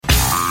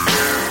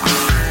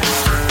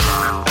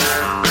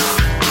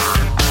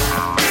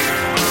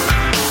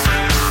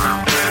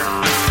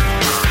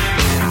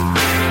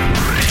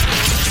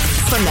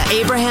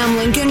Abraham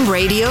Lincoln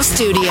Radio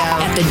Studio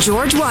at the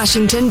George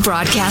Washington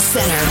Broadcast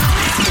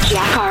Center.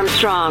 Jack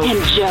Armstrong and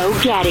Joe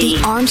Getty.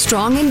 The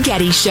Armstrong and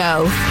Getty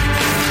Show.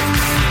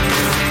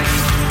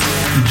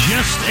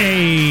 Just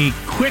a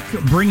quick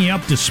bring you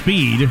up to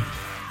speed.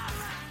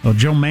 Well,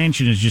 Joe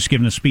Manchin has just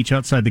given a speech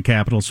outside the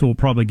Capitol, so we'll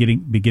probably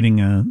be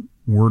getting a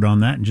word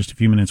on that in just a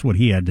few minutes, what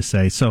he had to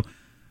say. So,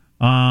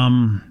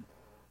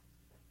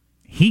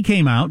 he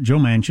came out, Joe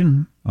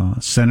Manchin,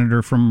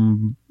 senator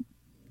from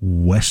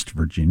West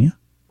Virginia.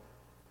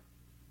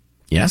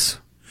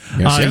 Yes.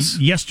 Yes.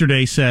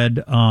 Yesterday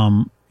said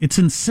it's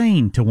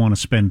insane to want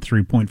to spend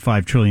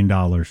 $3.5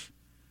 trillion.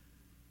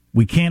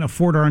 We can't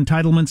afford our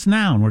entitlements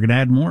now, and we're going to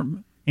add more.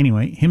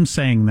 Anyway, him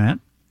saying that,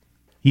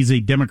 he's a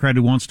Democrat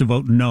who wants to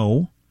vote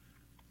no.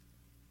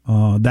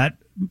 That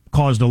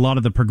caused a lot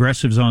of the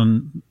progressives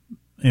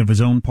of his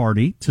own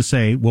party to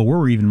say, well,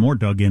 we're even more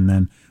dug in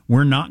then.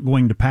 We're not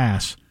going to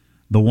pass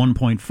the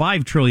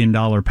 $1.5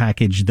 trillion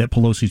package that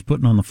Pelosi's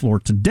putting on the floor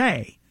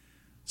today.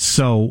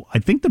 So I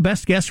think the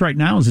best guess right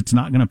now is it's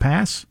not going to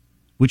pass,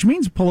 which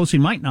means Pelosi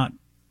might not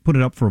put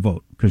it up for a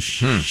vote because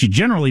she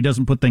generally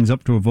doesn't put things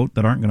up to a vote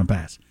that aren't going to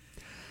pass.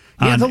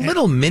 Yeah, the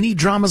little mini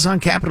dramas on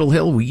Capitol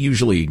Hill we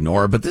usually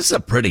ignore, but this is a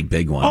pretty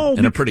big one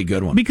and a pretty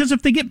good one. Because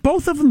if they get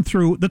both of them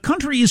through, the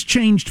country is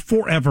changed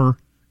forever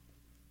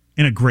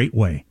in a great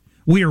way.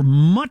 We are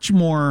much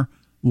more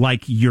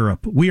like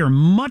Europe. We are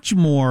much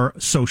more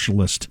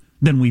socialist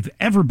than we've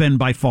ever been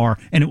by far,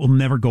 and it will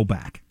never go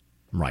back.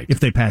 Right. If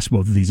they pass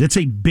both of these. It's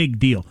a big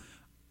deal.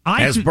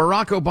 As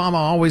Barack Obama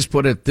always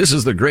put it, this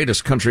is the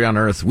greatest country on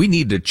earth. We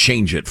need to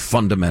change it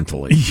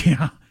fundamentally.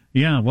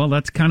 Yeah. Well,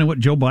 that's kind of what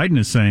Joe Biden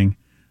is saying.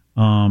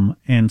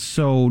 And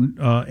so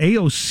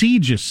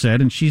AOC just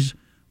said, and she's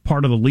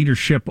part of the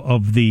leadership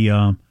of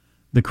the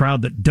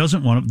crowd that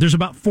doesn't want to. There's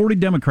about 40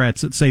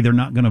 Democrats that say they're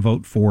not going to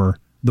vote for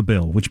the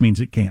bill, which means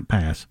it can't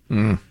pass.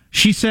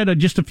 She said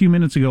just a few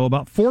minutes ago,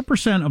 about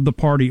 4% of the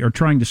party are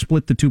trying to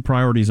split the two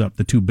priorities up,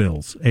 the two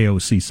bills,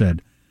 AOC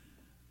said.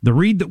 The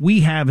read that we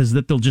have is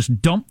that they'll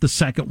just dump the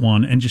second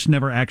one and just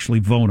never actually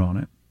vote on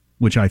it,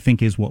 which I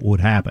think is what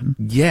would happen.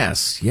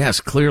 Yes,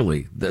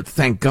 clearly.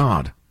 Thank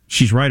God.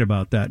 She's right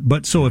about that.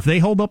 But so if they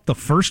hold up the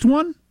first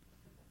one,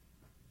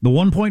 the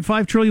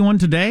 $1.5 trillion one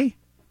today,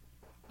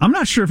 I'm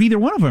not sure if either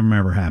one of them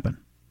ever happen.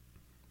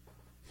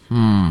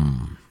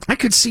 I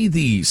could see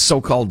the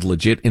so-called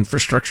legit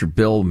infrastructure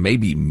bill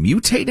maybe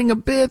mutating a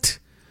bit.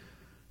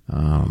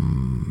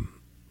 I'm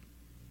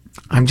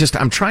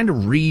trying to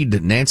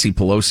read Nancy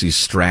Pelosi's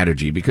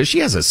strategy because she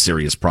has a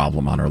serious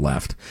problem on her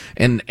left.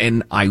 And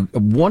I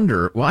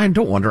wonder, well, I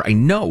don't wonder, I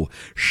know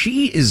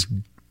she is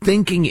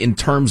thinking in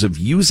terms of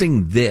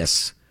using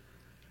this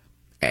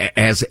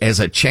as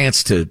a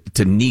chance to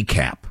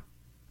kneecap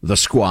the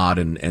squad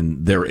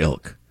and their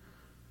ilk.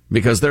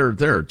 Because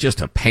they're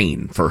just a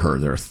pain for her.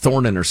 They're a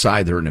thorn in her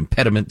side. They're an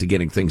impediment to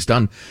getting things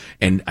done.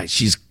 And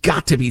she's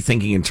got to be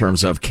thinking in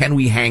terms of, can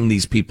we hang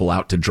these people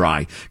out to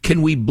dry?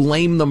 Can we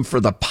blame them for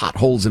the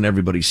potholes in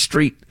everybody's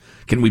street?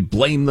 Can we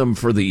blame them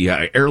for the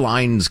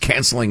airlines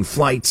canceling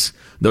flights?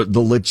 The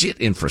legit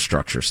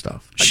infrastructure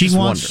stuff.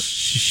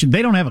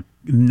 They don't have a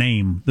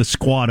name. The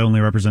squad only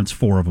represents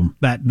 4 of them.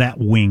 That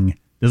wing.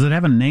 Does it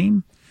have a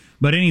name?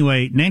 But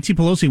anyway, Nancy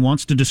Pelosi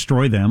wants to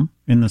destroy them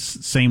in the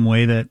same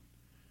way that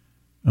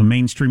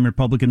mainstream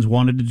Republicans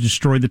wanted to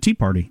destroy the Tea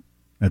Party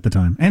at the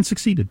time, and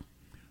succeeded.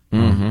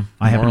 I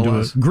happen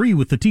to agree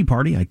with the Tea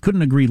Party. I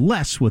couldn't agree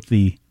less with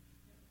the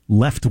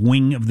left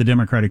wing of the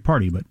Democratic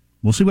Party, but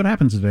we'll see what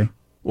happens today.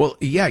 Well,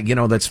 yeah,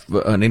 that's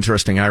an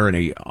interesting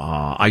irony.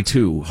 I,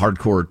 too,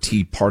 hardcore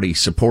Tea Party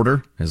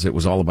supporter, as it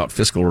was all about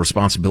fiscal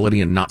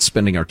responsibility and not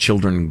spending our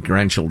children and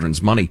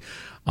grandchildren's money.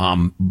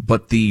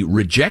 But the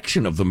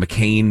rejection of the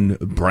McCain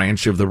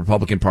branch of the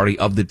Republican Party,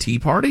 of the Tea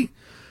Party,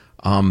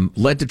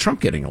 led to Trump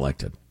getting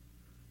elected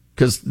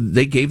because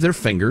they gave their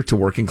finger to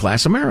working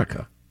class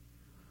America,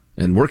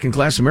 and working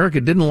class America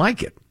didn't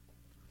like it.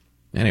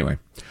 Anyway,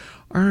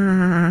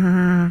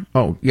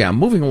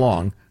 moving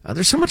along.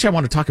 There's so much I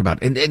want to talk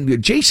about, and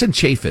Jason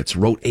Chaffetz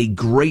wrote a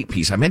great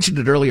piece. I mentioned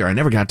it earlier. I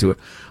never got to it,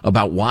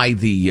 about why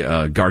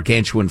the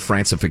gargantuan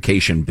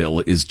Francification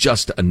bill is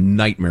just a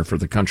nightmare for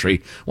the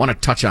country. I want to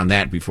touch on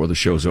that before the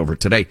show's over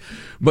today.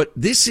 But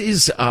this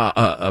is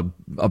a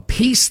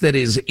piece that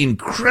is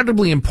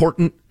incredibly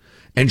important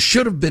and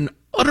should have been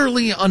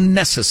utterly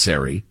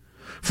unnecessary,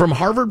 from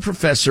Harvard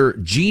professor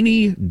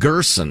Jeannie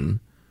Gerson,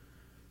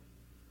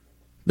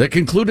 that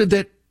concluded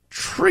that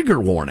trigger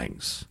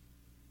warnings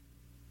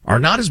are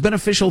not as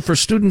beneficial for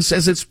students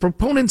as its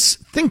proponents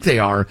think they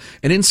are,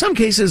 and in some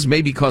cases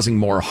may be causing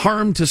more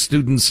harm to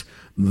students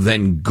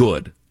than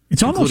good,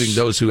 including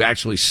those who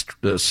actually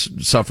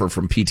suffer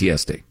from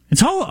PTSD.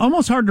 It's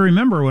almost hard to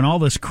remember when all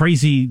this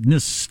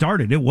craziness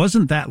started. It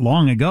wasn't that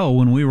long ago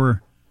when we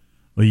were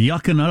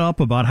yucking it up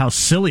about how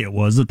silly it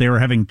was that they were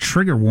having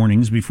trigger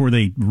warnings before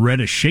they read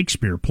a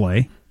Shakespeare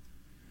play.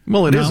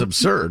 Well, it is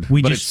absurd,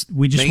 but it's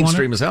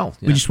mainstream as hell.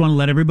 Yeah. We just want to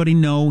let everybody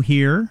know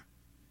here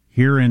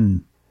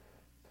in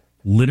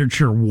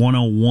Literature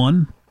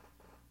 101,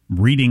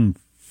 reading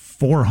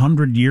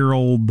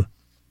 400-year-old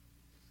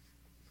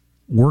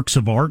works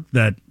of art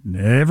that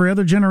every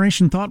other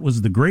generation thought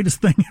was the greatest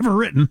thing ever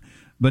written.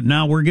 But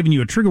now we're giving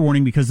you a trigger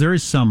warning because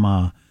there's some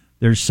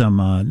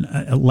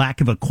lack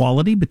of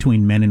equality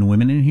between men and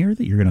women in here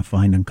that you're going to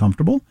find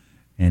uncomfortable.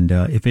 And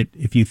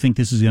if you think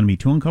this is going to be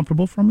too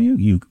uncomfortable for you,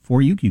 you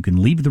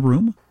can leave the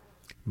room.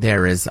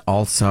 There is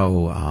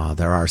also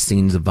there are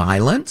scenes of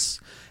violence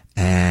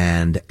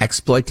and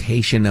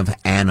exploitation of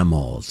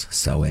animals.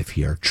 So if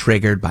you're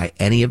triggered by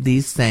any of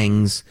these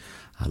things,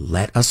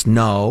 let us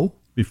know.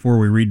 Before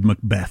we read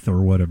Macbeth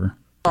or whatever.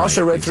 I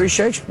also read 3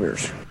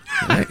 Shakespeare's.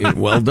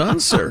 Well done,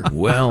 sir.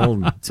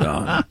 Well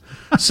done.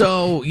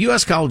 So,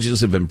 U.S.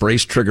 colleges have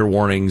embraced trigger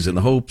warnings in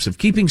the hopes of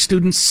keeping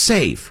students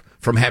safe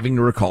from having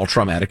to recall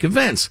traumatic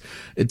events.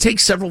 It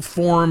takes several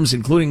forms,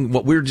 including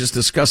what we're just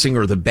discussing,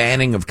 or the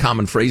banning of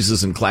common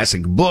phrases in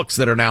classic books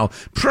that are now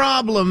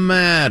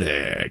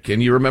problematic.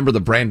 And you remember the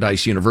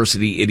Brandeis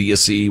University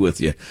idiocy with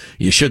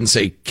you shouldn't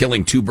say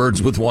killing 2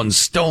 birds with 1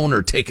 stone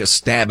or take a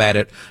stab at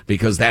it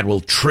because that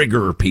will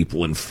trigger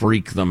people and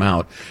freak them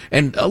out.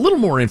 And a little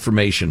more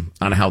information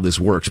on how this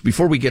works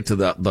before we get to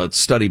the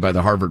study by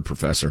the Harvard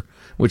professor,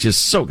 which is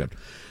so good.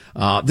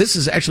 This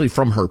is actually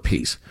from her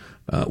piece.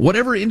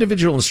 Whatever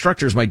individual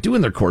instructors might do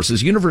in their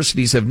courses,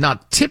 universities have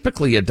not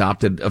typically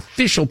adopted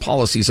official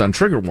policies on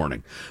trigger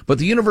warning. But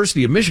the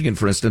University of Michigan,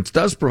 for instance,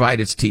 does provide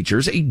its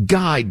teachers a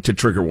guide to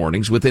trigger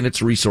warnings within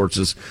its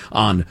resources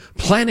on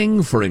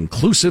planning for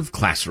inclusive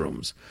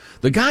classrooms.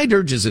 The guide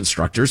urges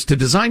instructors to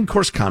design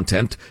course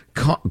content,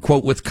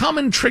 quote, with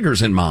common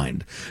triggers in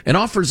mind, and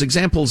offers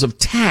examples of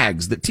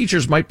tags that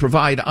teachers might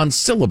provide on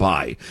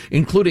syllabi,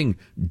 including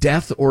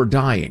death or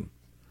dying,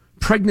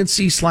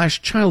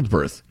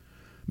 pregnancy/childbirth,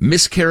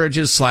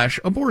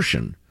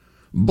 miscarriages/abortion,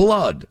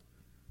 blood,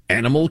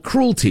 animal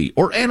cruelty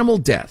or animal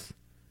death,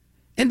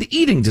 and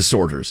eating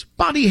disorders,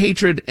 body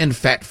hatred, and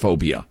fat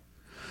phobia.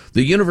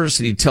 The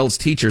university tells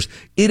teachers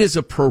it is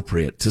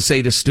appropriate to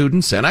say to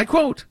students, and I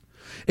quote,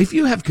 "If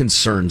you have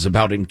concerns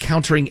about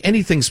encountering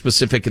anything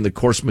specific in the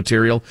course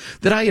material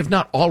that I have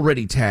not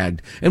already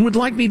tagged and would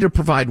like me to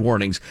provide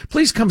warnings,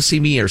 please come see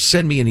me or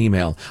send me an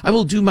email. I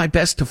will do my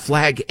best to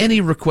flag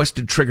any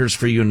requested triggers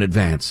for you in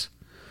advance."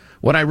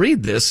 When I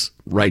read this,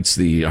 writes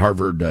the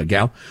Harvard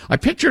gal, I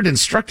pictured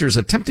instructors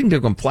attempting to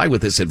comply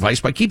with this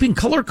advice by keeping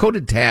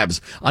color-coded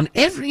tabs on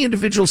every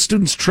individual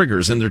student's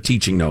triggers in their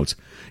teaching notes.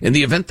 In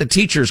the event the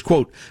teachers,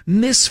 quote,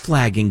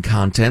 misflagging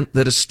content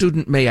that a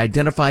student may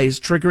identify as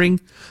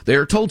triggering, they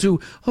are told to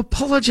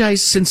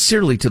apologize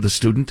sincerely to the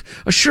student,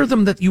 assure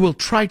them that you will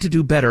try to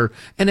do better,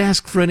 and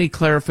ask for any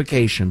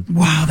clarification.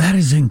 Wow, that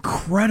is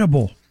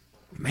incredible.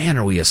 Man,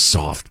 are we a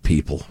soft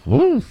people.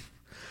 Ooh.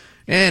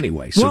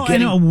 Anyway, so well,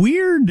 in a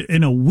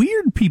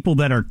weird people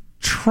that are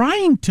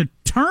trying to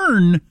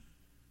turn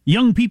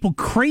young people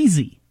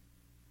crazy.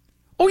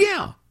 Oh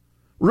yeah,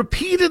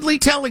 repeatedly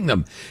telling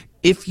them,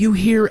 if you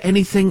hear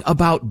anything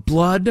about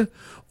blood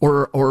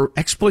or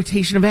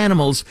exploitation of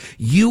animals,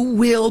 you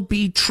will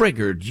be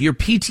triggered. Your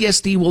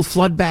PTSD will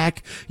flood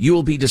back. You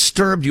will be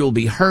disturbed. You will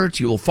be hurt.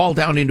 You will fall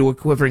down into a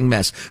quivering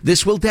mess.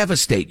 This will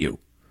devastate you.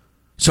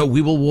 So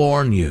we will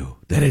warn you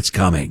that it's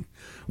coming.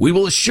 We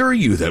will assure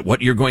you that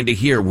what you're going to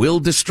hear will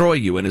destroy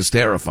you and is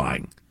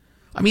terrifying.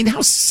 I mean,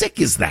 how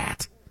sick is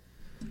that?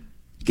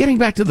 Getting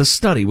back to the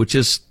study, which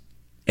is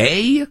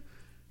A,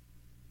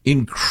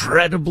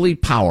 incredibly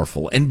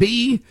powerful, and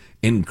B,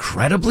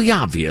 incredibly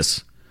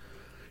obvious.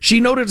 She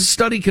noted a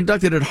study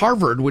conducted at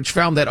Harvard which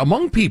found that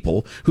among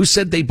people who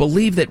said they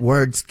believe that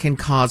words can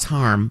cause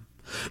harm,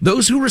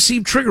 those who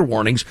received trigger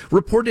warnings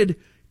reported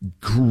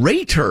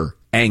greater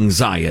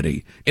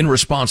anxiety in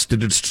response to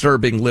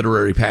disturbing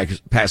literary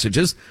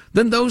passages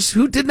than those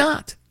who did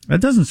not.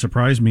 That doesn't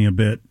surprise me a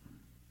bit.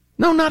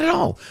 No, not at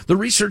all. The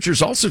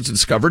researchers also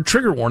discovered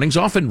trigger warnings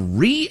often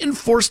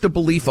reinforced a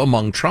belief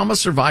among trauma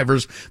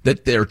survivors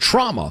that their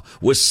trauma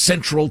was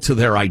central to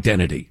their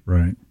identity.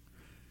 Right.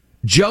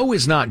 Joe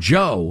is not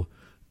Joe.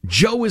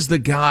 Joe is the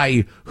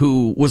guy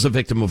who was a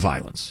victim of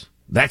violence.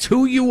 That's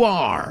who you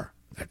are.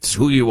 That's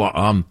who you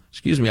are.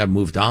 Excuse me, I've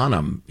moved on.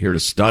 I'm here to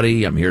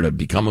study. I'm here to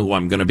become who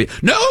I'm going to be.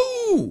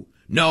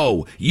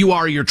 No, you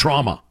are your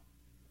trauma.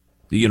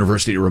 The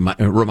university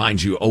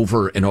reminds you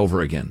over and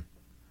over again.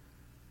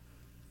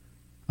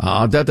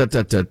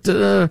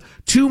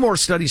 2 more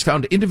studies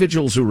found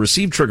individuals who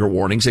received trigger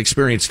warnings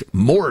experienced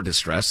more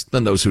distress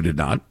than those who did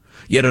not.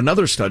 Yet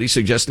another study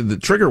suggested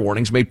that trigger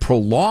warnings may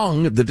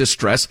prolong the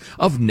distress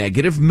of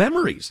negative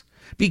memories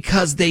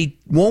because they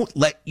won't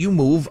let you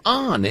move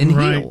on and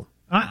heal.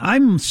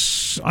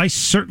 I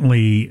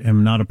certainly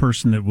am not a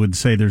person that would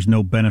say there's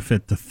no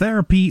benefit to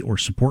therapy or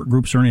support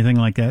groups or anything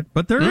like that.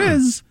 But there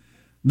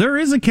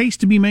is a case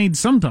to be made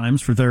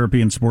sometimes for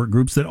therapy and support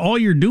groups that all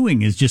you're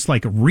doing is just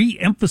like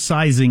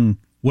re-emphasizing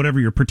whatever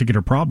your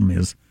particular problem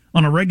is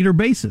on a regular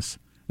basis,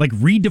 like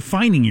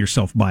redefining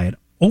yourself by it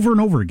over and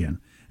over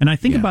again. And I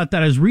think about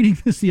that. I was reading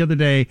this the other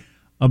day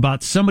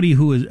about somebody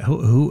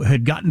who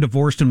had gotten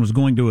divorced and was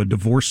going to a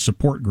divorce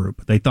support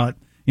group. They thought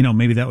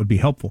maybe that would be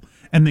helpful.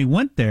 And they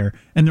went there,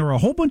 and there were a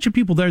whole bunch of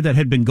people there that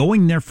had been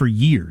going there for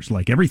years,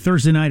 like every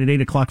Thursday night at 8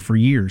 o'clock for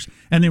years.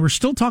 And they were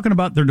still talking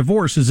about their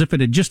divorce as if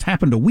it had just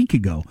happened a week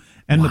ago.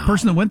 And the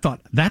person that went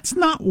thought, that's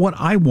not what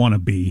I want to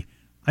be.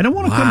 I don't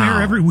want to come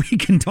here every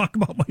week and talk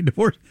about my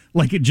divorce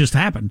like it just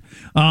happened.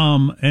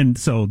 And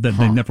so that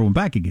they never went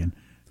back again.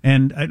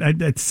 And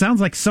it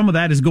sounds like some of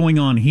that is going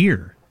on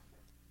here.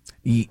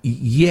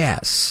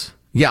 Yes.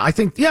 Yeah, I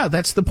think,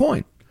 that's the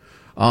point.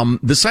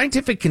 The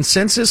scientific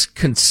consensus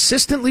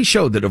consistently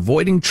showed that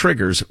avoiding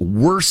triggers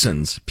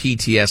worsens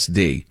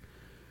PTSD.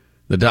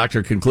 The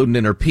doctor concluded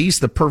in her piece,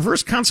 the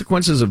perverse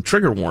consequences of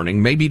trigger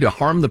warning may be to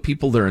harm the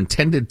people they're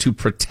intended to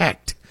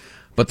protect.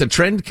 But the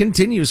trend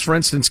continues. For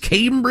instance,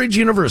 Cambridge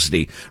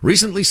University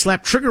recently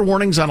slapped trigger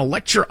warnings on a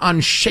lecture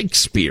on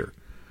Shakespeare,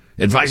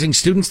 advising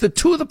students that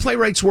two of the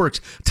playwright's works,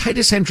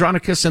 Titus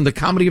Andronicus and the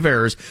Comedy of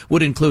Errors,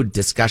 would include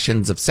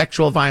discussions of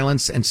sexual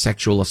violence and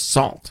sexual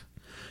assault.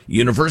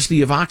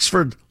 University of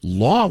Oxford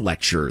law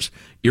lecturers,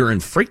 you're in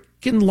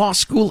freaking law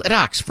school at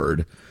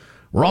Oxford,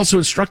 were also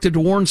instructed to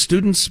warn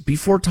students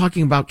before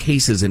talking about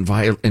cases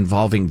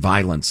involving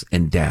violence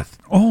and death.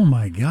 Oh,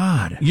 my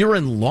God. You're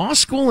in law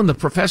school, and the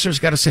professor's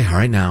got to say, all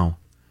right, now,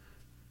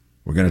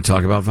 we're going to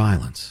talk about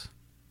violence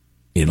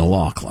in a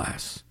law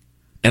class,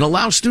 and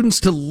allow students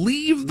to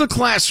leave the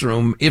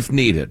classroom if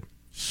needed.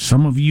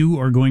 Some of you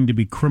are going to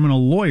be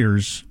criminal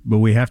lawyers, but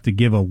we have to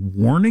give a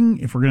warning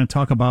if we're going to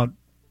talk about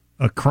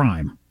a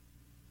crime.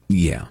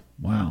 Yeah.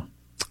 Wow.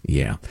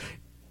 Yeah.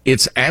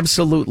 It's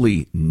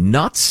absolutely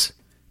nuts.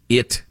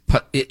 It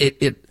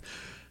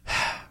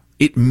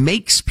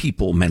makes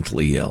people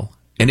mentally ill,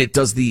 and it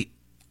does the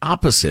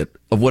opposite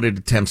of what it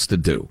attempts to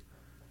do.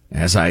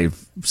 As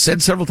I've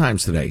said several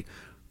times today,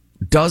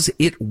 does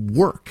it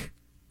work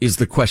is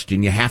the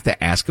question you have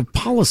to ask of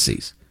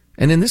policies.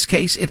 And in this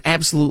case, it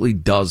absolutely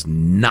does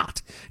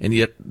not. And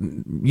yet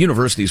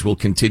universities will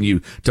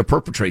continue to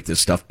perpetrate this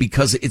stuff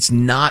because it's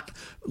not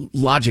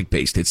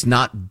logic-based. It's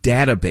not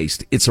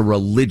data-based. It's a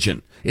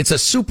religion. It's a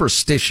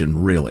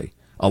superstition, really,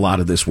 a lot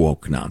of this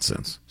woke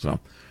nonsense. So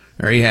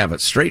there you have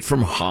it, straight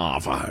from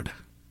Harvard.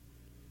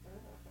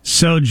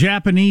 So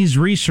Japanese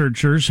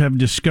researchers have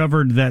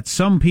discovered that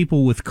some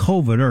people with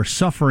COVID are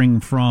suffering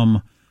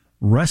from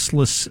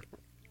restless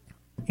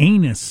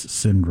anus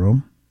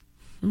syndrome.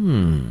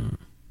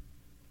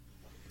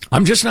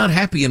 I'm just not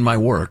happy in my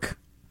work.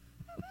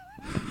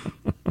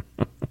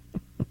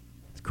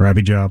 It's a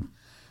crappy job.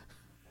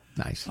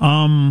 Nice.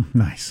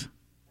 Nice.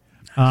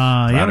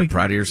 Proud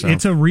of yourself.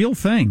 It's a real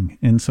thing,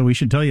 and so we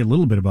should tell you a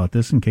little bit about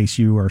this in case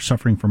you are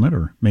suffering from it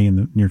or may in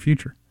the near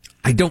future.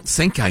 I don't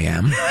think I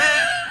am.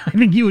 I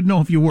think you would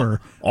know if you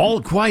were.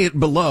 All quiet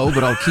below,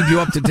 but I'll keep you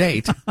up to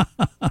date.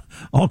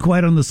 All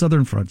quiet on the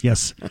southern front,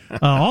 yes.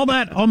 All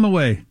that on the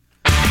way.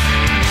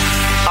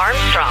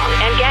 Armstrong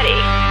and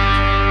Getty.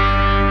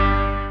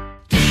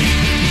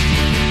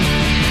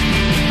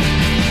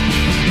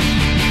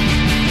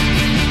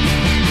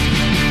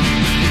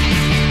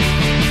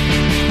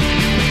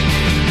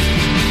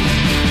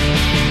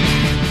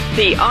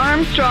 The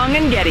Armstrong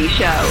and Getty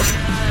Show.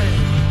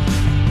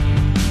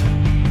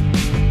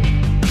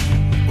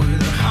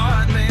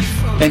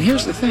 And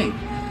here's the thing.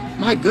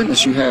 My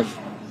goodness, you have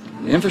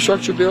the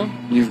infrastructure bill,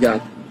 you've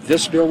got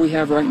this bill we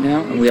have right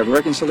now, and we have a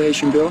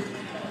reconciliation bill.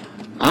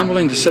 I'm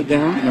willing to sit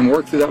down and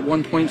work through that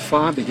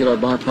 1.5 to get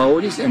our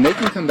priorities, and they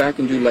can come back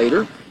and do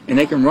later, and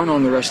they can run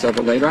on the rest of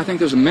it later. I think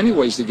there's many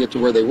ways to get to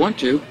where they want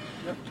to,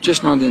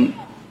 just not in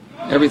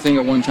everything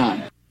at one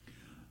time.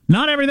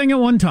 Not everything at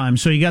one time.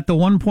 So you got the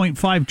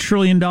 $1.5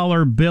 trillion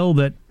bill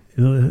that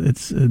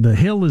the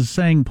Hill is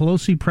saying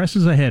Pelosi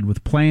presses ahead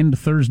with planned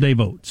Thursday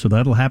vote. So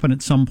that'll happen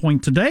at some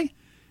point today.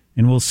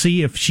 And we'll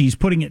see if she's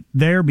putting it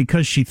there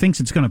because she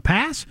thinks it's going to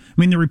pass. I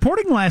mean, the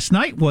reporting last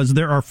night was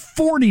there are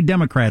 40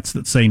 Democrats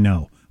that say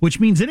no, which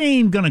means it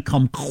ain't going to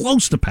come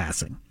close to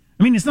passing.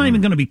 I mean, it's not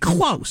even going to be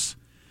close.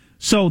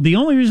 So the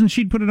only reason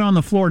she'd put it on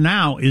the floor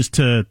now is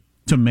to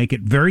make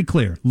it very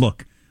clear.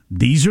 Look,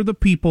 these are the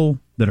people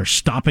that are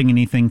stopping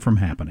anything from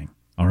happening.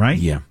 All right?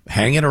 Yeah.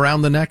 Hanging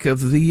around the neck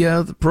of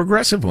the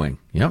progressive wing.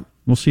 Yep.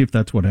 We'll see if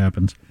that's what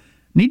happens.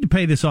 Need to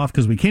pay this off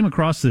because we came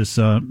across this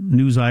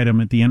news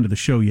item at the end of the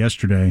show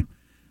yesterday.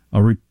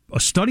 A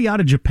study out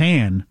of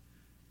Japan.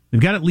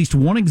 They've got at least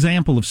one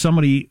example of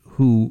somebody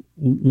who,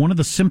 one of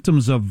the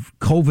symptoms of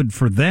COVID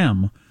for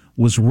them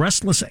was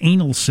restless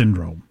anal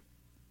syndrome,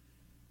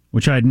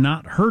 which I had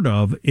not heard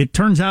of. It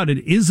turns out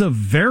it is a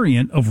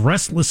variant of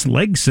restless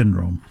leg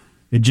syndrome.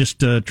 It just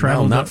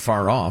traveled not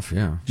far off,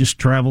 yeah. Just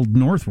traveled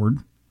northward.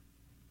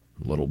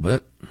 A little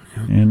bit.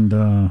 Yeah.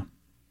 And,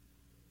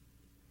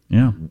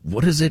 yeah.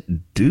 What does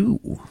it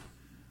do?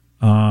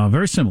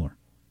 Very similar.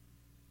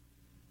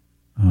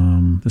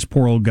 This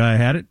poor old guy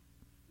had it.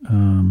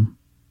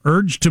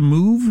 Urge to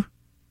move,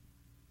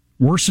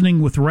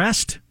 worsening with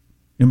rest,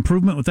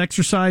 improvement with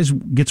exercise,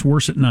 gets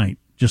worse at night,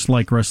 just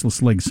like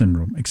restless leg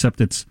syndrome,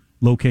 except it's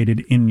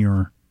located in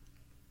your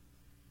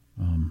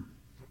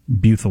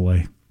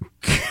buthylate.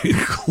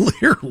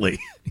 Clearly,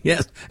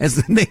 yes, as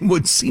the name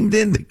would seem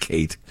to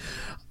indicate.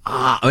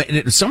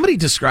 Somebody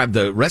described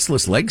the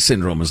restless leg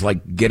syndrome as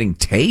like getting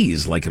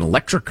tased, like an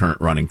electric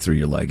current running through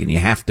your leg, and you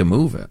have to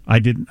move it. I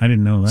didn't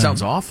know that.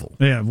 Sounds awful.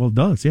 Yeah, well, it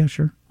does. Yeah,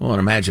 sure. Well, and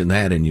imagine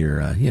that in your,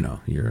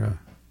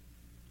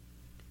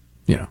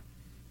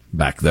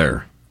 back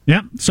there.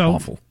 Yeah, so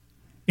Awful.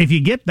 If you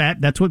get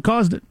that, that's what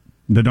caused it.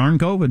 The darn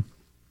COVID.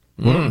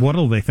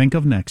 What'll they think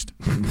of next?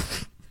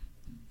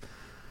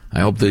 I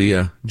hope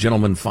the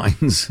gentleman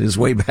finds his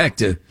way back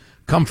to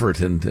comfort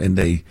and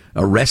they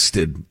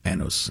arrested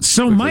Anos.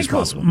 So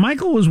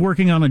Michael was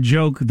working on a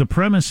joke. The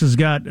premise has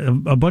got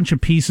a bunch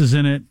of pieces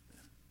in it.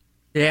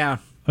 Yeah.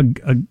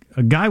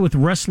 A guy with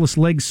restless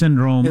leg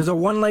syndrome. There's a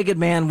one-legged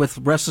man with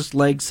restless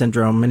leg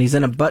syndrome, and he's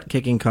in a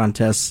butt-kicking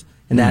contest,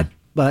 and that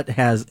butt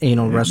has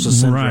anal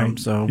restless syndrome. Right.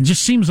 So it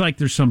just seems like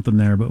there's something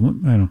there, but I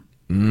don't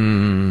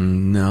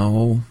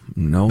know.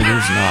 No,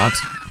 there's not.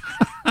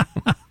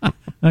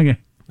 Okay.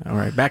 All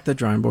right, back to the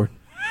drawing board.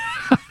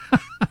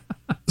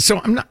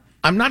 So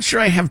I'm not sure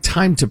I have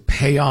time to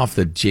pay off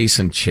the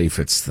Jason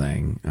Chaffetz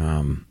thing.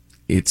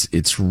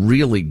 It's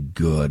really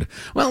good.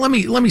 Well, let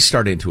me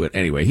start into it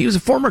anyway. He was a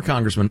former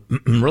congressman,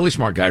 really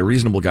smart guy,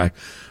 reasonable guy,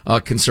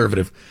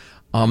 conservative.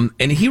 And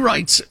he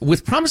writes,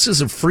 with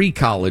promises of free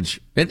college,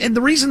 and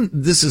the reason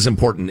this is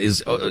important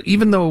is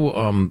even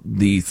though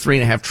the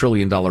 $3.5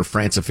 trillion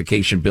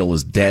Francification bill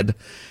is dead,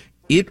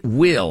 it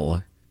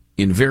will,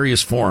 in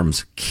various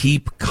forms,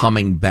 keep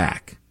coming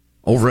back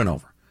over and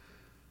over.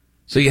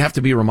 So you have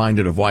to be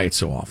reminded of why it's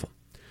so awful.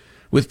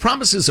 With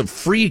promises of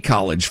free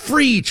college,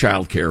 free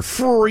childcare,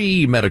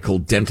 free medical,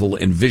 dental,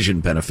 and vision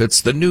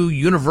benefits, the new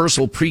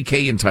universal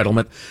pre-K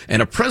entitlement,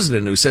 and a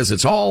president who says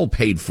it's all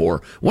paid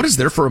for, what is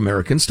there for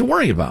Americans to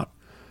worry about?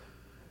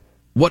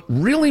 What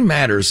really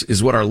matters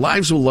is what our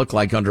lives will look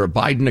like under a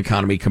Biden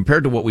economy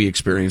compared to what we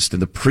experienced in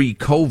the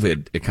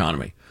pre-COVID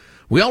economy.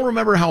 We all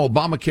remember how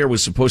Obamacare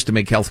was supposed to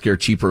make healthcare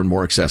cheaper and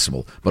more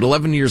accessible. But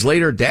 11 years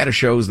later, data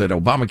shows that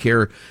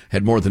Obamacare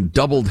had more than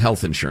doubled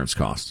health insurance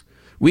costs.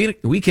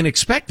 We can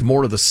expect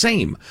more of the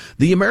same.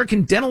 The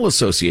American Dental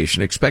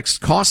Association expects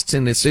costs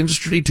in its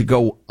industry to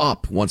go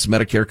up once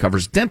Medicare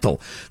covers dental.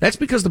 That's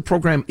because the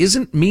program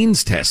isn't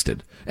means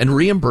tested and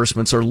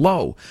reimbursements are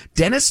low.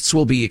 Dentists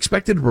will be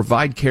expected to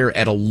provide care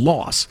at a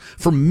loss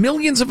for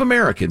millions of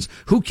Americans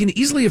who can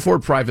easily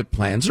afford private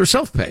plans or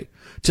self-pay.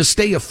 To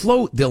stay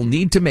afloat, they'll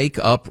need to make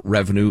up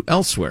revenue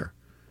elsewhere.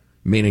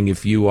 Meaning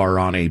if you are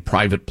on a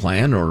private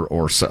plan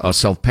or a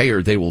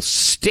self-payer, they will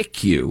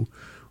stick you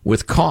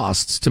with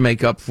costs to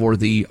make up for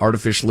the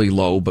artificially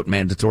low but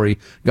mandatory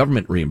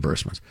government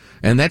reimbursements.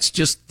 And that's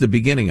just the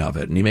beginning of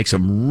it. And he makes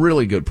some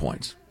really good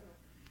points.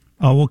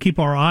 We'll keep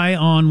our eye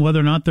on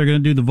whether or not they're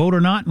going to do the vote or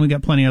not. And we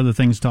got plenty of other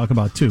things to talk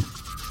about, too.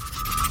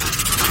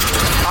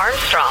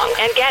 Armstrong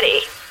and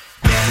Getty.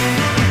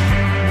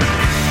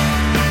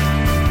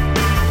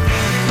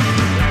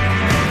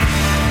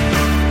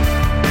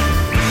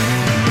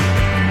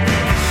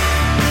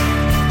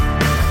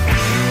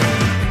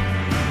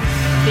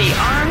 The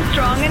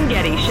Armstrong and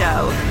Getty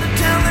Show.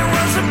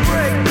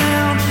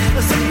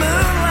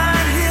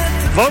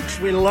 Folks,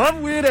 we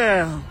love Weird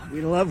Al.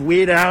 We love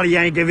Weird Al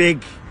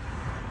Yankovic.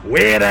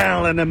 Weird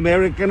Al, an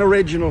American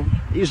original.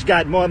 He's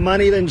got more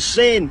money than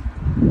sin.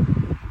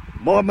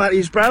 More money.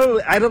 He's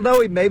probably, I don't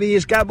know, maybe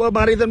he's got more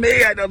money than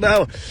me. I don't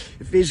know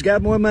if he's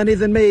got more money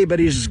than me, but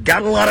he's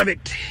got a lot of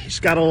it. He's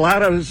got a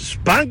lot of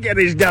spunk and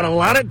he's got a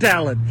lot of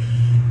talent.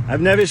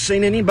 I've never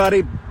seen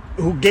anybody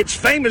who gets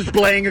famous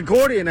playing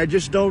accordion. I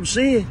just don't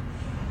see it.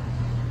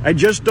 I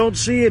just don't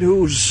see it.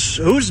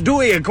 Who's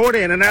doing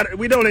accordion? And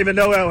we don't even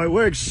know how it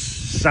works.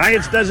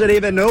 Science doesn't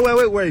even know how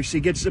it works.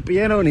 He gets the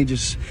piano and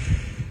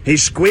he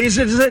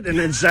squeezes it and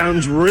it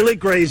sounds really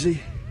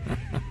crazy.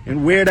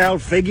 And Weird Al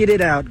figured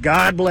it out.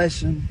 God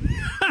bless him.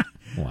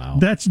 Wow.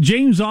 That's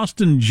James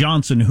Austin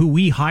Johnson, who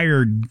we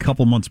hired a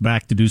couple months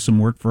back to do some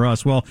work for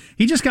us. Well,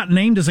 he just got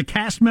named as a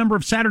cast member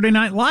of Saturday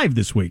Night Live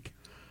this week.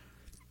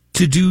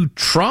 To do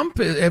Trump?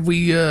 Have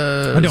we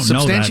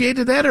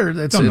substantiated that? Or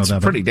it's a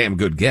pretty damn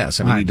good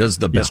guess. I mean, he does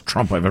the best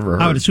Trump I've ever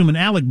heard. I would assume, and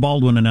Alec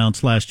Baldwin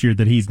announced last year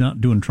that he's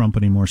not doing Trump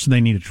anymore, so they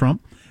need a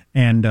Trump,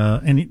 and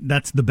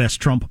that's the best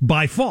Trump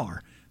by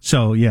far.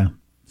 So, yeah.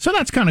 So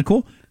that's kind of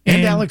cool.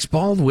 And Alex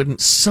Baldwin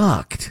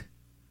sucked.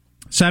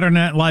 Saturday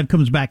Night Live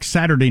comes back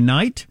Saturday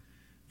night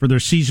for their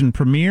season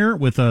premiere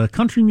with a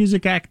country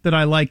music act that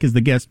I like as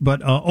the guest,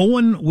 but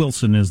Owen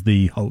Wilson is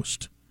the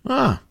host.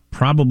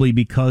 Probably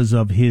because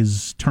of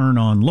his turn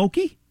on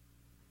Loki,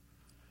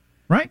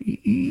 right?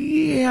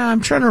 Yeah,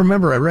 I'm trying to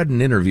remember. I read an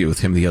interview with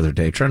him the other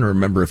day, trying to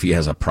remember if he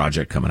has a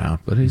project coming out.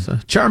 But he's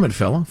a charming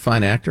fellow,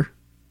 fine actor.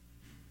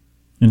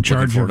 In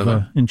charge of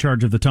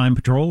the Time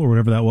Patrol or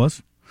whatever that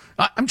was.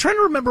 I'm trying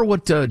to remember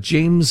what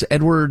James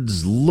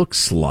Edwards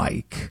looks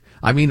like.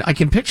 I mean, I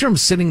can picture him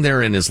sitting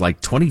there in his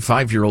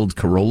 25-year-old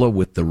Corolla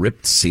with the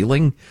ripped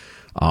ceiling,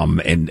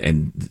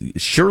 and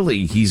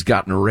surely he's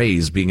gotten a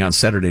raise being on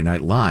Saturday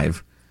Night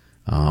Live.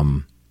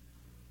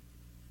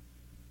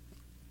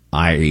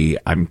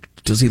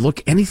 Does he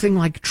look anything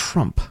like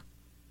Trump?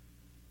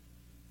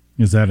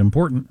 Is that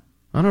important?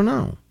 I don't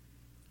know.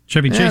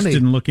 Chevy Chase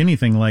didn't look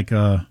anything like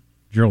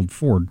Gerald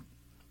Ford.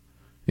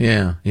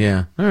 Yeah.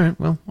 All right,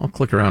 well, I'll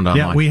click around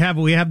online. Yeah,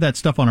 we have that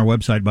stuff on our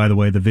website, by the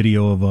way, the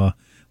video of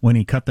when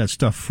he cut that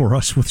stuff for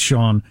us with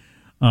Sean.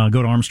 Go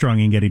to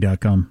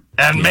ArmstrongandGetty.com.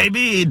 And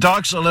maybe he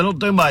talks a little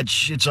too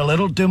much. It's a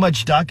little too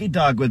much talky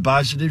talk with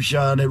Positive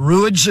Sean. It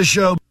ruins the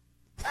show.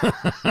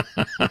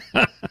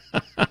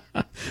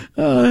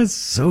 Oh, that's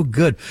so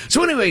good.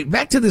 So anyway,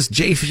 back to this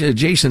Jason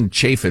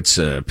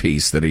Chaffetz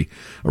piece that he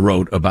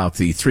wrote about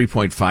the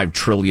 $3.5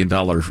 trillion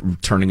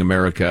turning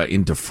America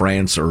into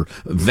France or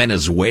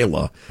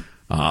Venezuela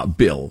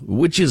bill,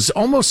 which is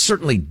almost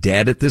certainly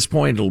dead at this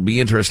point. It'll be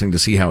interesting to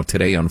see how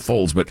today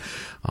unfolds, but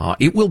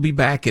it will be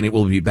back, and it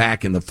will be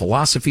back, and the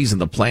philosophies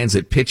and the plans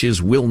it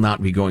pitches will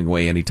not be going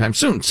away anytime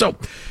soon. So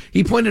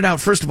he pointed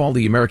out, first of all,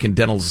 the American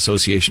Dental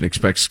Association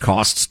expects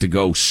costs to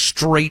go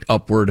straight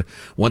upward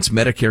once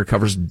Medicare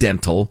covers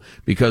dental,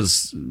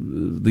 because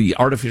the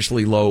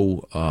artificially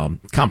low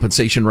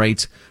compensation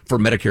rates for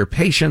Medicare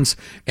patients,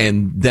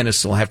 and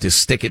dentists will have to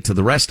stick it to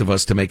the rest of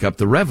us to make up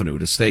the revenue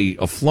to stay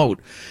afloat.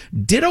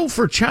 Ditto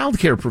for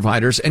childcare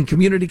providers and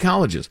community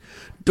colleges.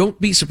 Don't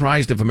be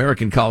surprised if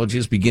American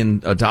colleges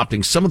begin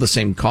adopting some of the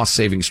same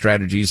cost-saving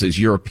strategies as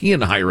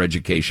European higher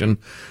education,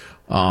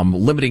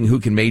 limiting who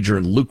can major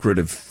in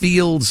lucrative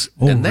fields.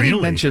 And then he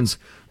mentions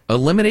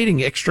eliminating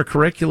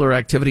extracurricular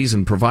activities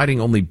and providing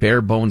only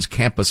bare-bones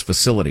campus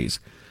facilities.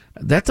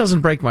 That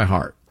doesn't break my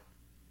heart.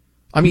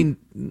 I mean,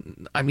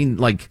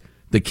 like,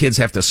 the kids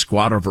have to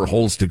squat over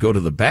holes to go to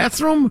the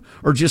bathroom,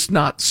 or just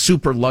not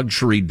super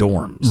luxury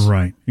dorms?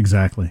 Right,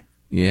 exactly.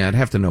 Yeah, I'd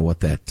have to know what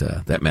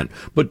that meant.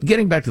 But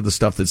getting back to the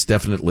stuff that's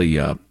definitely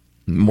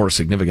more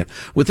significant,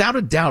 without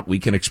a doubt, we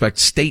can expect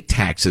state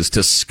taxes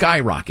to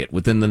skyrocket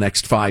within the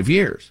next 5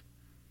 years.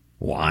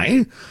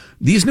 Why?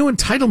 These new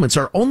entitlements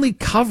are only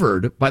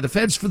covered by the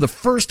feds for the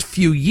first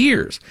few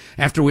years,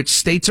 after which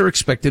states are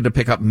expected to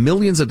pick up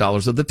millions of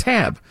dollars of the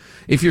tab.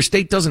 If your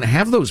state doesn't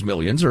have those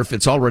millions, or if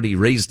it's already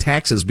raised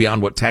taxes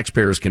beyond what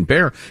taxpayers can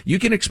bear, you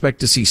can expect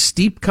to see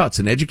steep cuts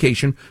in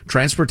education,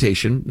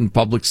 transportation, and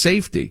public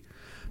safety.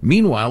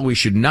 Meanwhile, we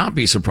should not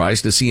be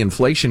surprised to see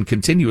inflation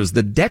continue as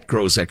the debt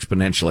grows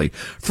exponentially.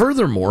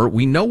 Furthermore,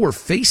 we know we're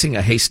facing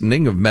a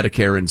hastening of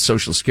Medicare and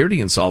Social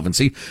Security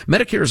insolvency.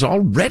 Medicare is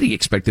already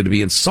expected to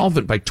be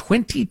insolvent by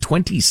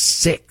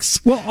 2026,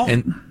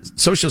 and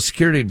Social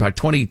Security by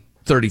 2033.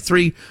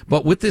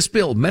 But with this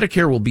bill,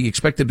 Medicare will be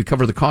expected to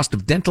cover the cost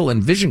of dental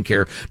and vision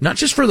care, not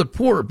just for the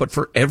poor, but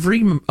for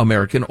every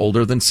American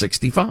older than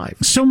 65.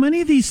 So many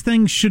of these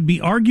things should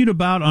be argued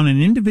about on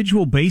an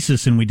individual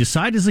basis, and we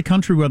decide as a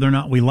country whether or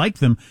not we like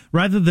them,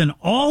 rather than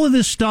all of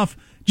this stuff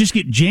just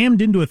get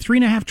jammed into a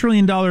 $3.5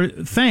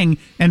 trillion thing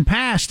and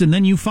passed, and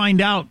then you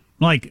find out,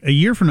 like, a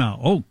year from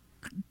now, oh,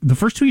 the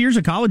first 2 years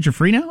of college are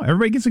free now?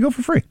 Everybody gets to go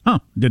for free. Huh,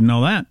 didn't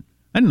know that.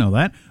 I didn't know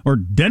that. Or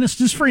dentist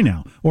is free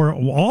now. Or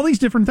all these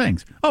different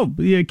things. Oh,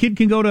 a kid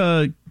can go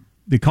to,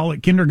 they call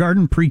it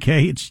kindergarten,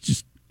 pre-K. It's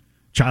just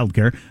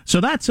childcare. So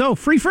that's,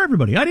 free for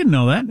everybody. I didn't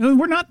know that.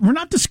 We're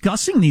not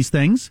discussing these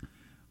things.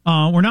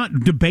 We're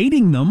not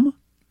debating them.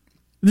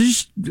 They're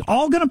just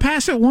all going to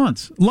pass at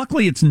once.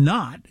 Luckily, it's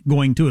not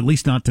going to, at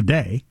least not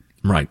today.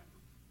 Right.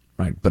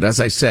 But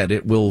as I said,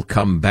 it will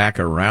come back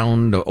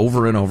around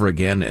over and over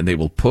again, and they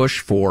will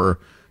push for,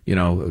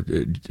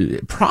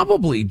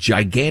 probably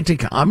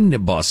gigantic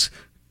omnibus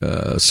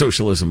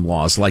socialism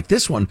laws like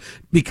this one,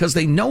 because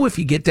they know if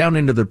you get down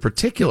into the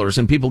particulars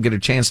and people get a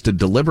chance to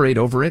deliberate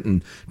over it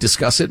and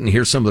discuss it and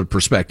hear some of the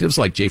perspectives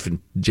like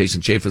Jason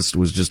Chaffetz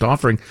was just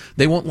offering,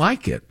 they won't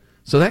like it.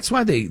 So that's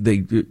why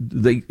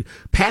they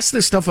pass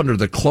this stuff under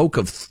the cloak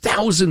of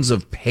thousands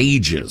of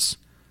pages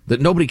that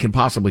nobody can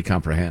possibly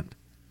comprehend.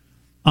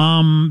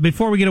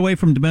 Before we get away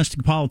from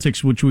domestic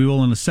politics, which we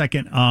will in a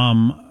second,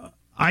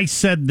 I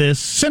said this,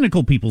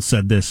 cynical people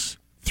said this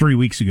 3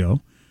 weeks ago.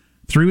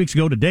 3 weeks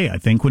ago today, I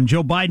think, when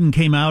Joe Biden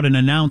came out and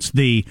announced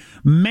the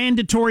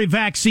mandatory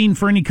vaccine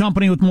for any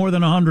company with more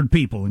than 100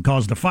 people and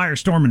caused a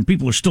firestorm, and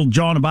people are still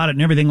jawing about it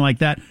and everything like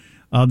that.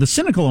 The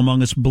cynical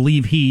among us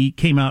believe he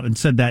came out and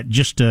said that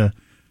just to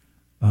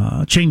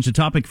change the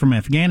topic from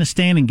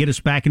Afghanistan and get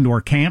us back into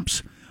our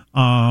camps.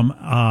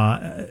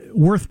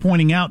 Worth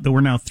pointing out that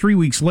we're now 3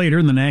 weeks later,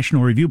 and the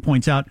National Review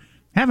points out,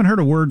 haven't heard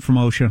a word from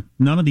OSHA.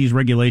 None of these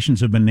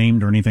regulations have been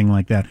named or anything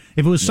like that.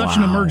 If it was such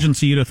an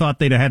emergency, you'd have thought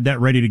they'd have had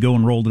that ready to go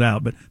and rolled it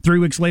out. But 3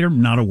 weeks later,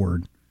 not a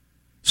word.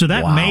 So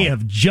that may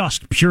have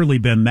just purely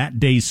been that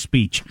day's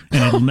speech,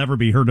 and it'll never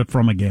be heard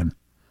from again.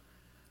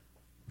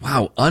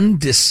 Wow,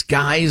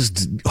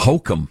 undisguised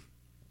hokum.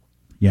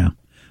 Yeah.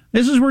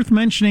 This is worth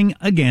mentioning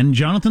again.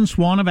 Jonathan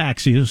Swan of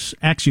Axios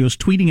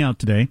tweeting out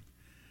today,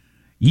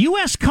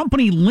 U.S.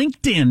 company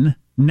LinkedIn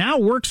now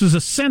works as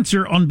a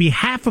censor on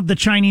behalf of the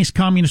Chinese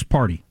Communist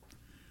Party,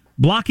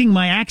 blocking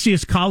my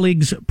Axios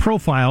colleague's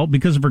profile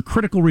because of her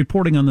critical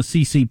reporting on the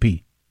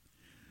CCP.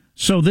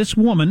 So this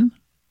woman,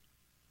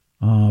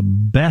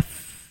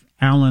 Beth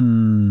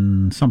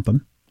Allen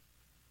something,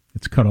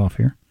 it's cut off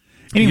here.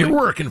 Anyway, you're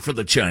working for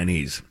the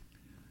Chinese,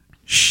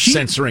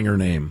 censoring her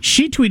name.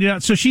 She tweeted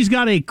out, so she's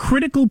got a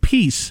critical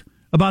piece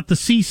about the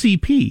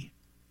CCP.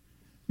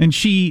 And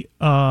she,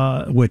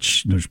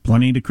 which there's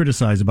plenty to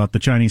criticize about the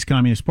Chinese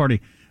Communist Party.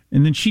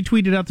 And then she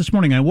tweeted out this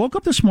morning, I woke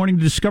up this morning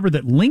to discover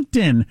that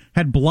LinkedIn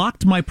had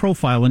blocked my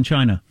profile in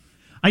China.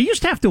 I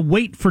used to have to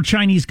wait for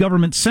Chinese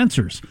government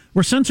censors,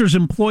 or censors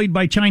employed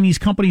by Chinese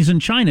companies in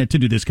China to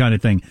do this kind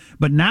of thing.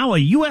 But now a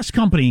U.S.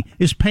 company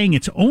is paying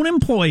its own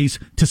employees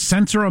to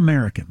censor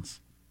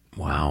Americans.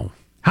 Wow.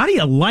 How do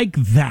you like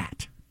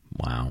that?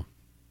 Wow.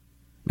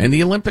 And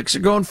the Olympics are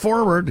going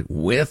forward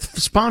with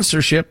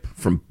sponsorship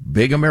from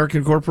big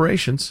American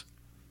corporations.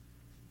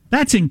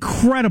 That's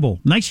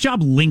incredible. Nice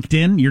job,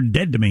 LinkedIn. You're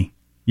dead to me.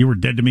 You were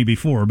dead to me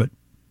before, but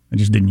I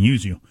just didn't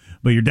use you.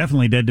 But you're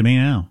definitely dead to me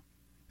now.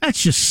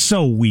 That's just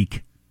so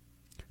weak.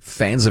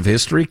 Fans of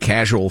history,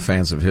 casual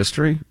fans of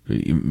history,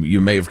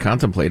 you may have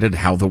contemplated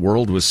how the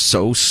world was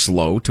so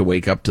slow to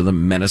wake up to the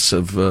menace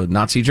of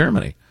Nazi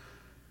Germany.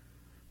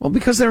 Well,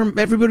 because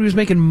everybody was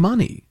making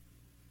money.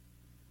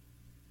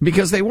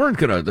 Because they weren't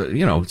going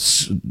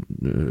to,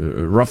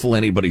 ruffle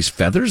anybody's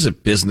feathers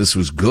if business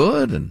was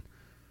good and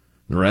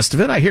the rest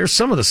of it. I hear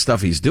some of the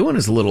stuff he's doing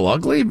is a little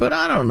ugly, but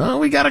I don't know.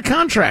 We got a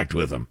contract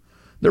with him.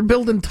 They're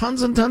building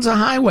tons and tons of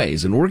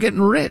highways, and we're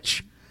getting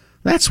rich.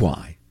 That's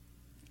why.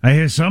 I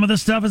hear some of the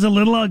stuff is a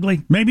little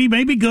ugly. Maybe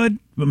good,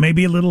 but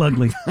maybe a little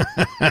ugly.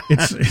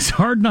 It's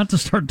hard not to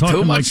start talking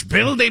too much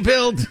they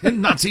build in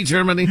Nazi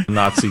Germany.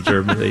 Nazi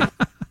Germany.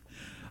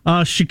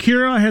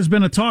 Shakira has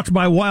been attacked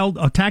by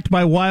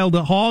wild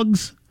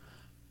hogs.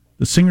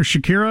 The singer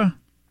Shakira.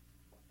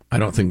 I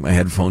don't think my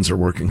headphones are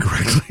working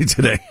correctly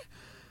today.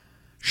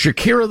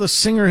 Shakira, the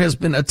singer, has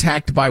been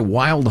attacked by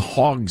wild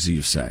hogs,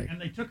 you say? And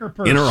they took her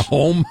purse. In her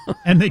home?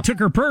 And they took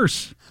her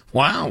purse.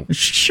 Wow. Is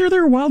she sure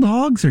they're wild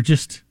hogs or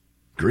just...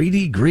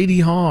 Greedy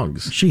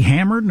hogs. She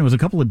hammered and there was a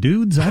couple of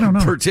dudes? I don't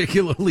know.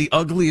 Particularly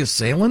ugly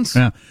assailants?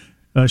 Yeah.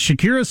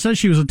 Shakira says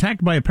she was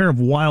attacked by a pair of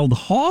wild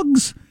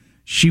hogs.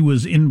 She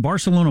was in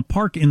Barcelona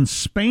Park in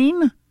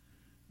Spain,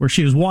 where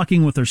she was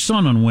walking with her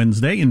son on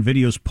Wednesday in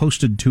videos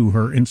posted to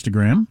her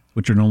Instagram,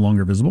 which are no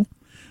longer visible.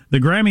 The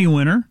Grammy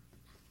winner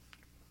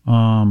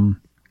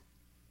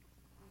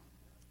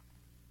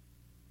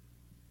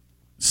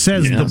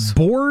says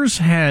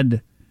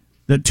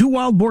the two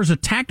wild boars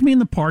attacked me in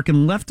the park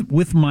and left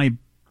with my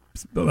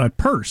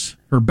purse,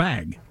 her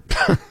bag.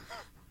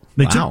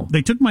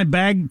 They took my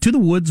bag to the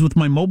woods with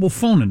my mobile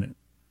phone in it.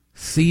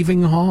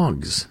 Thieving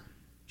hogs.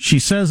 She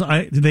says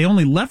they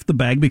only left the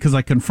bag because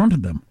I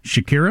confronted them.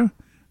 Shakira,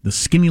 the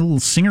skinny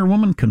little singer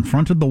woman,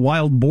 confronted the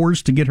wild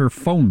boars to get her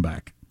phone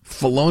back.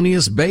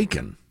 Felonious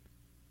bacon.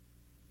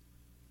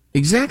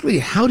 Exactly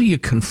how do you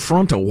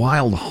confront a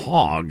wild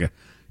hog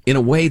in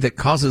a way that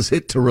causes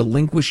it to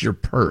relinquish your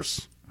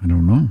purse? I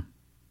don't know.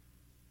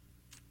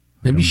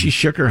 Maybe she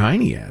shook her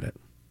hiney at it.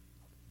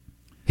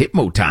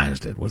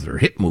 Hypnotized it with her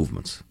hip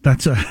movements.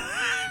 That's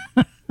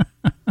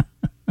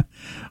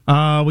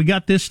we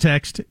got this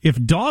text.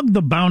 If Dog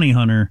the Bounty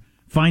Hunter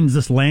finds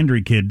this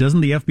Landry kid,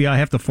 doesn't the FBI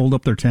have to fold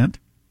up their tent?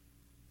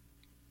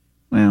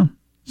 Well,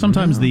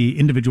 sometimes the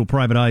individual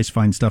private eyes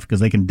find stuff because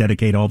they can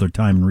dedicate all their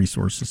time and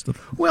resources to.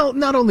 Well,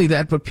 not only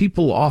that, but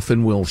people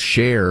often will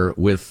share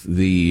with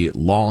the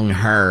long,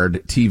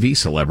 hard TV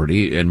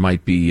celebrity and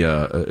might be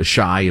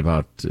shy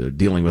about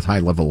dealing with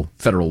high-level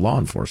federal law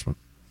enforcement.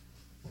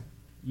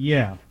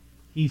 Yeah.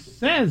 He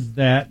says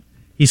that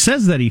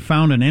he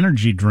found an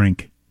energy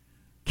drink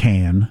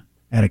can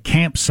at a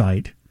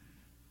campsite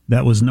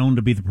that was known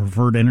to be the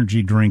preferred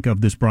energy drink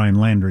of this Brian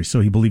Landry, so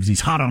he believes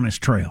he's hot on his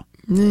trail.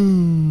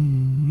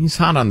 He's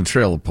hot on the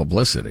trail of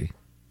publicity.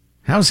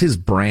 How's his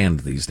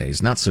brand these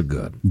days? Not so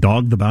good.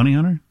 Dog the Bounty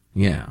Hunter?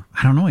 Yeah.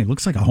 I don't know. He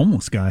looks like a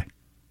homeless guy.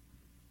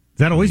 Has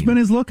that always been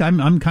his look?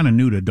 I'm kind of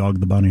new to Dog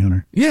the Bounty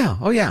Hunter. Yeah.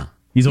 Oh, yeah.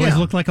 He's always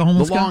looked like a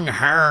homeless guy? The long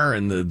hair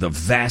and the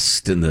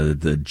vest and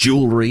the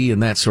jewelry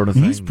and that sort of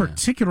thing. He's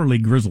particularly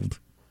grizzled.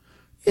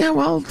 Yeah,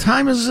 well,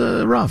 time is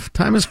rough.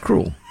 Time is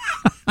cruel.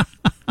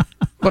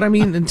 But, I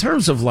mean, in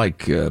terms of,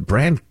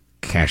 brand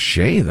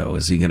cachet, though,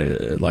 is he going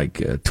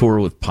to, tour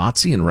with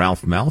Potsy and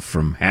Ralph Malph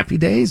from Happy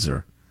Days?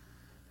 Or,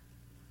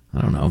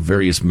 I don't know,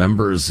 various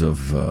members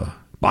of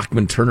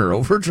Bachman Turner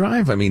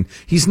Overdrive? I mean,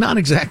 he's not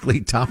exactly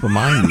top of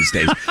mind these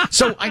days.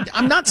 So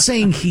I'm not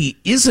saying he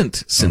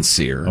isn't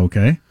sincere.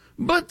 Okay.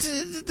 But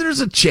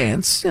there's a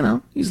chance,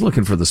 he's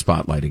looking for the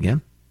spotlight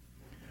again.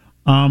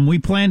 We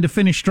planned to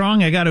finish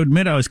strong. I got to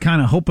admit, I was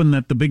kind of hoping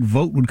that the big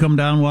vote would come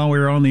down while we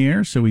were on the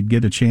air, so we'd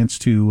get a chance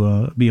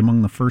to be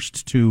among the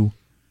first to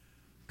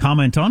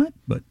comment on it,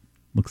 but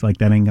looks like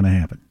that ain't going to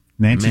happen.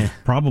 Nancy's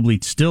probably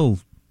still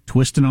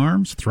twisting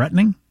arms,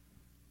 threatening.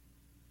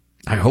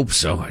 I hope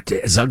so.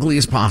 As ugly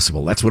as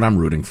possible. That's what I'm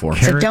rooting for.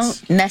 So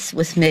don't mess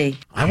with me.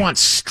 I want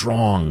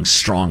strong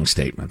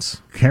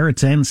statements.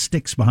 Carrots and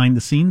sticks behind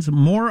the scenes.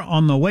 More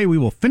on the way. We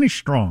will finish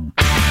strong.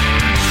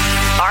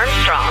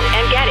 Armstrong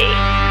and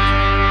Getty.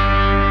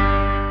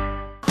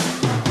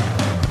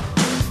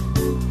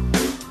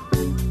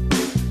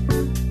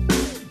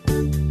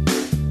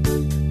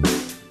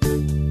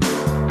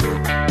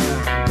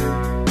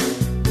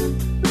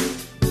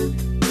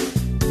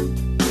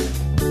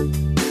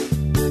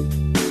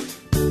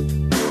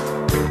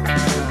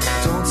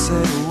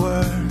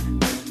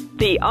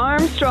 The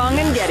Armstrong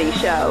and Getty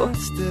Show.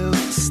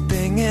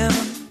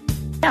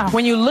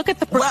 When you look at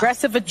the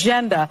progressive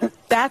agenda,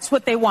 that's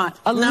what they want.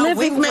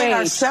 We've made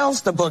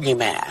ourselves the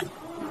boogeyman.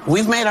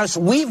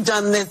 We've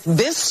done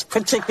this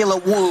particular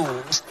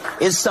wound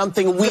is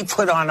something we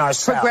put on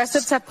ourselves.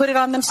 Progressives have put it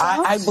on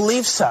themselves? I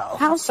believe so.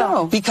 How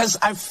so? Because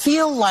I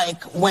feel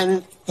like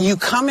when you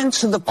come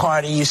into the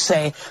party, you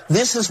say,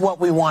 this is what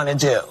we want to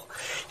do.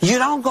 You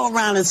don't go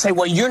around and say,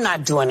 well, you're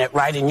not doing it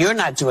right and you're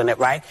not doing it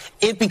right.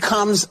 It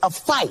becomes a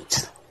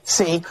fight.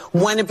 See,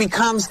 when it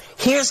becomes,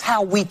 here's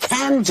how we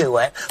can do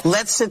it,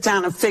 let's sit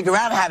down and figure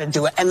out how to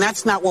do it, and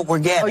that's not what we're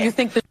getting. Oh, you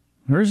think that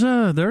there's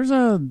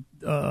a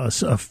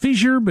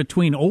fissure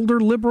between older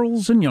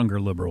liberals and younger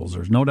liberals.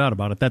 There's no doubt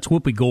about it. That's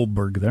Whoopi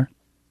Goldberg there.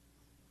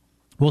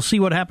 We'll see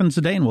what happens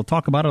today, and we'll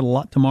talk about it a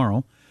lot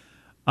tomorrow.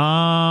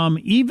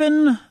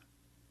 Even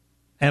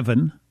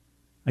Evan,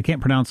 I can't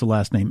pronounce the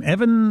last name,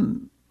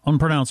 Evan,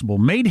 unpronounceable,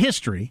 made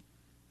history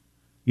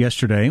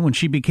yesterday when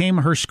she became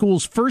her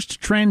school's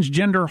first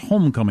transgender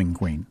homecoming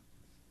queen.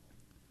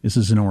 This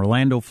is in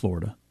Orlando,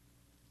 Florida.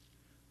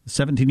 The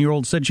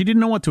 17-year-old said she didn't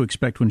know what to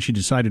expect when she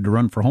decided to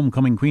run for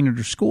homecoming queen at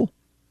her school.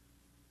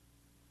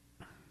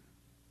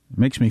 It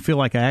makes me feel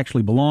like I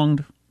actually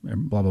belonged,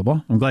 blah, blah,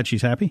 blah. I'm glad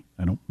she's happy.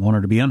 I don't want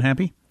her to be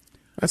unhappy.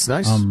 That's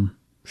nice.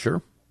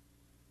 Sure.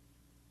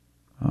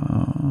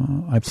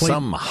 I played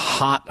some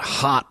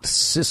hot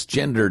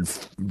cisgendered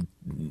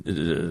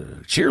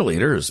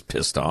cheerleader is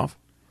pissed off.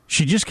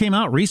 She just came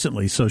out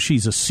recently, so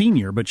she's a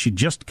senior, but she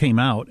just came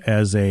out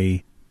as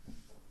a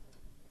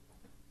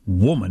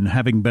woman,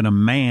 having been a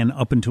man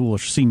up until her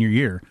senior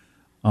year.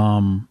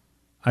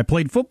 I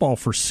played football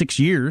for 6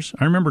 years.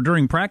 I remember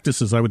during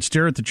practices, I would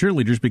stare at the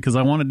cheerleaders because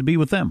I wanted to be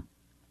with them.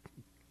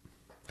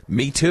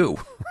 Me too,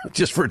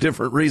 just for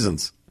different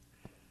reasons.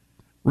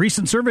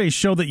 Recent surveys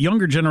show that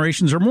younger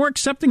generations are more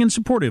accepting and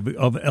supportive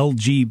of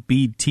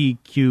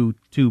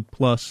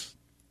LGBTQ2+.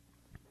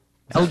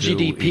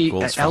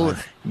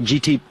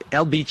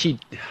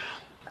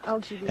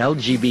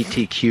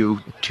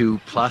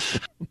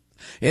 LGBTQ2+.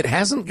 It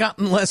hasn't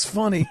gotten less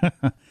funny.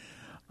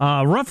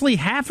 Roughly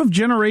half of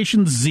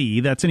Generation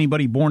Z, that's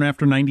anybody born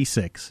after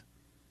 96,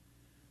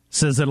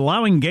 says that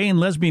allowing gay and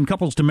lesbian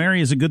couples to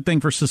marry is a good thing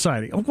for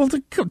society. Oh, well,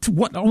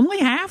 what? Only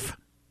half?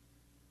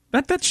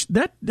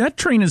 That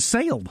train has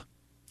sailed.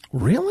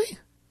 Really?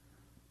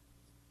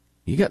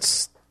 You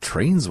got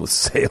trains with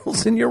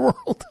sails in your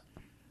world?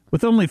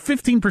 With only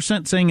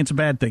 15% saying it's a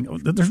bad thing.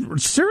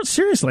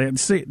 Seriously, I'd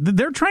say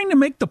they're trying to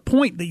make the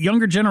point that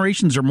younger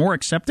generations are more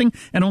accepting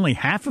and only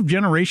half of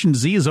Generation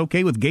Z is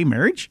okay with gay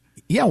marriage?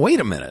 Yeah, wait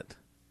a minute.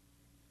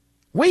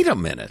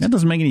 That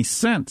doesn't make any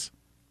sense.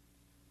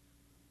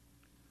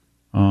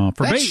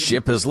 That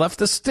ship has left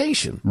the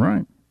station.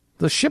 Right.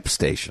 The ship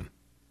station.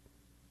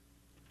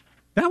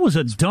 That was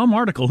a dumb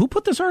article. Who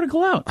put this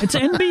article out? It's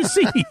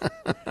NBC.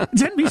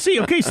 It's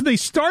NBC. Okay, so they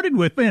started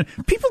with, man,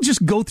 people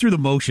just go through the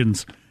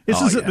motions.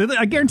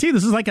 I guarantee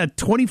this is like a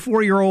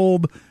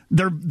 24-year-old.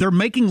 They're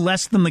making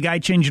less than the guy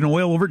changing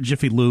oil over at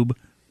Jiffy Lube,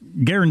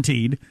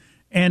 guaranteed.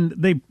 And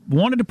they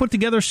wanted to put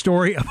together a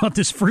story about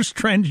this first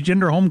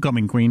transgender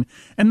homecoming queen,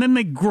 and then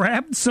they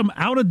grabbed some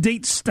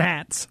out-of-date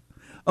stats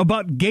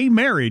about gay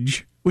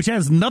marriage, which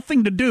has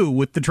nothing to do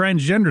with the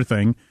transgender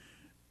thing,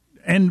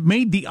 and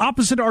made the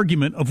opposite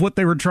argument of what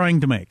they were trying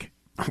to make.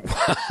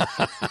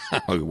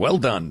 Well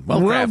done.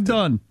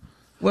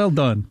 Well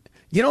done.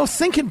 You know,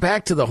 thinking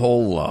back to the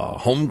whole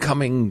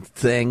homecoming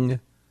thing,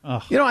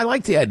 I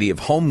like the idea of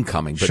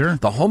homecoming, but sure.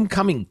 The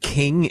homecoming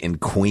king and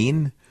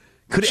queen,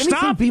 could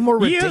anything be more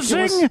ridiculous? Stop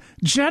using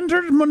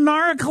gendered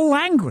monarchical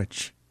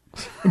language.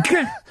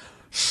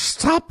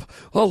 Stop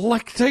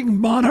electing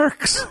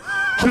monarchs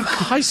to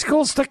high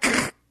schools to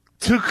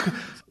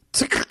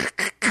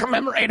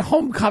commemorate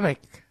homecoming.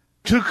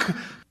 So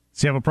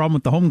you have a problem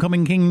with the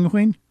homecoming king and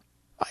queen?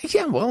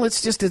 Yeah, well,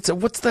 what's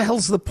the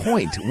hell's the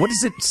point? What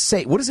does it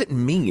say? What does it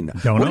mean?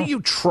 What are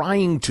you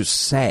trying to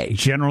say?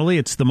 Generally,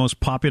 it's the most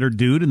popular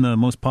dude and the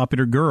most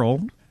popular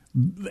girl.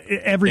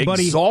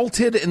 Everybody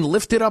exalted and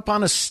lifted up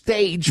on a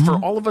stage for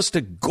all of us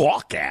to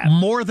gawk at.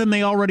 More than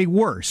they already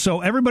were.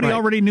 So everybody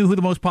already knew who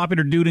the most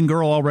popular dude and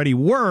girl already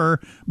were,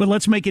 but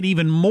let's make it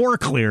even more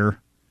clear.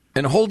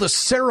 And hold a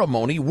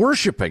ceremony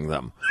worshiping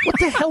them. What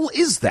the hell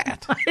is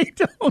that? I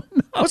don't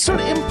know. What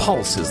sort of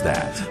impulse is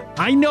that?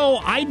 I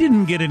know I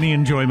didn't get any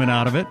enjoyment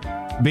out of it,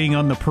 being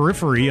on the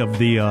periphery of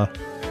the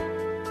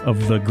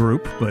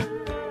group, but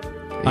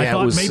I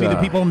thought maybe the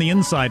people on the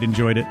inside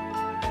enjoyed it.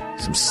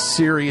 Some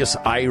serious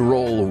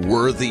eye-roll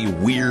worthy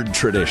weird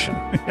tradition.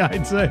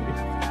 I'd say.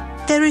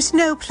 There is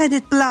no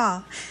planet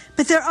blah,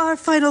 but there are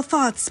final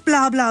thoughts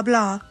blah blah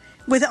blah.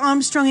 With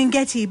Armstrong and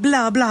Getty,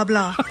 blah, blah,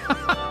 blah.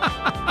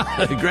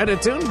 Greta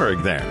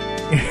Thunberg there.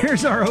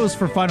 Here's our host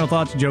for Final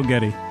Thoughts, Joe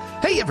Getty.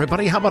 Hey,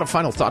 everybody, how about a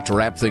final thought to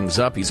wrap things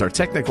up? He's our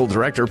technical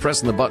director,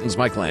 pressing the buttons,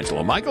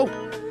 Michelangelo. Michael?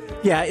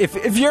 Yeah,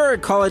 if you're a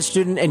college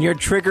student and you're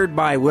triggered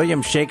by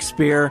William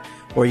Shakespeare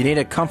or you need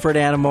a comfort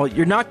animal,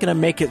 you're not going to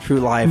make it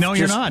through life. No,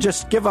 you're not.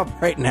 Just give up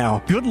right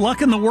now. Good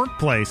luck in the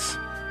workplace.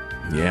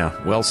 Yeah,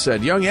 well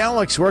said. Young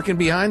Alex working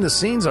behind the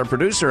scenes. Our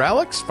producer,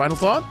 Alex, final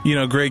thought?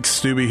 Greg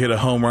Stubbe hit a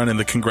home run in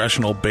the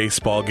congressional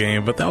baseball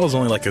game, but that was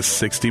only like a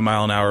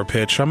 60-mile-an-hour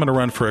pitch. I'm going to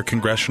run for a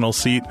congressional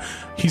seat.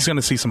 He's going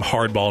to see some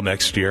hardball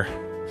next year.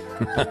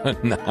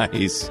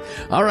 Nice.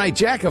 All right,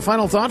 Jack, a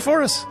final thought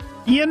for us?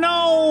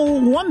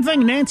 One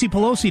thing Nancy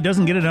Pelosi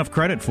doesn't get enough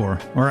credit for,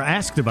 or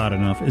asked about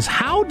enough, is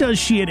how does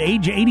she, at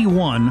age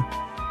 81,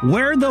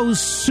 wear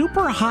those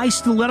super high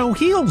stiletto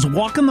heels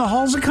walking the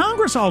halls of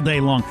Congress all day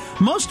long?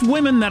 Most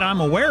women that I'm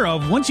aware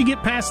of, once you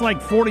get past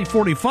like 40,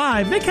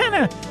 45, they kind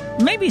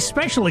of, maybe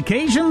special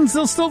occasions,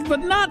 they'll still, but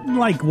not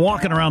like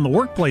walking around the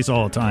workplace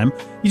all the time.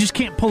 You just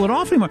can't pull it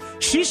off anymore.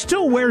 She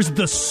still wears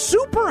the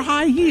super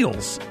high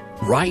heels.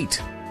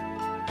 Right.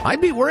 I'd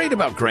be worried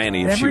about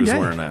Granny if she was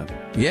wearing that.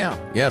 Yeah,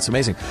 it's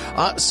amazing.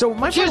 So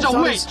my She's final a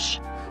thought witch. is,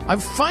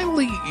 I've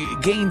finally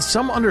gained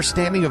some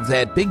understanding of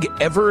that big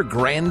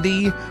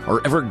Evergrande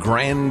or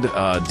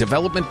Evergrande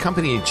development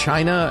company in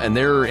China and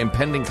their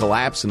impending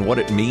collapse and what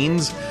it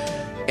means.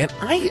 And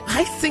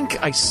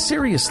I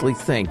seriously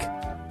think,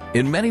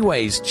 in many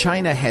ways,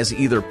 China has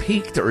either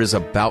peaked or is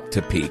about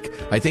to peak.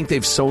 I think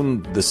they've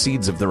sown the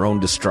seeds of their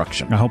own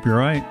destruction. I hope you're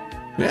right.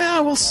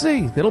 Yeah, we'll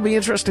see. It'll be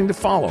interesting to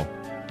follow.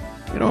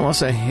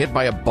 Unless I hit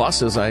by a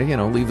bus as I,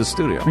 leave the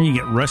studio. And you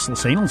get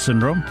restless anal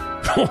syndrome.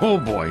 Oh,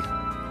 boy.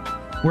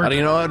 How do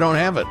you know I don't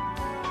have it?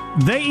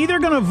 They either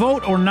going to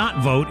vote or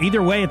not vote.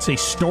 Either way, it's a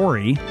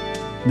story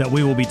that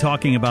we will be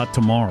talking about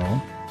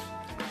tomorrow.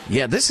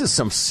 Yeah, this is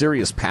some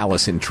serious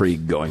palace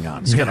intrigue going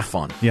on. It's kind of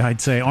fun. Yeah,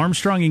 I'd say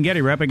Armstrong and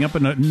Getty wrapping up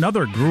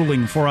another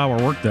grueling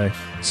 4-hour workday.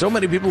 So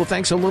many people who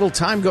thank so little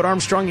time. Go to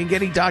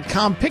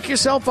ArmstrongandGetty.com. Pick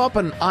yourself up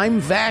an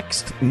I'm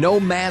Vaxxed, No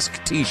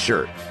Mask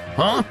t-shirt.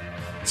 Huh?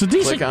 It's a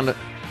decent... Click on it.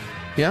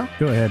 Yeah?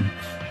 Go ahead.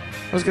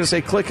 I was going to say,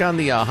 click on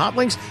the hot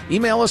links.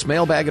 Email us,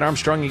 mailbag at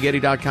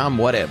ArmstrongandGetty.com,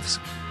 whatevs.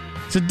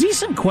 It's a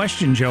decent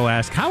question, Joe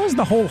asked. How has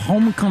the whole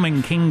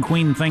homecoming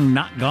king-queen thing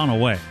not gone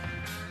away?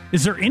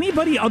 Is there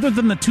anybody other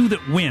than the two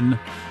that win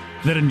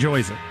that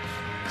enjoys it?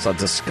 It's a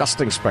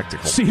disgusting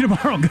spectacle. See you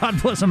tomorrow.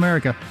 God bless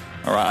America.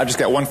 All right, I just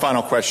got one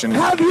final question.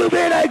 Have you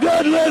been a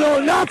good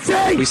little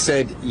Nazi? We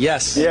said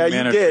yes. Yeah,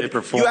 you did.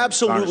 You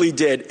absolutely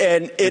did.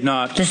 And it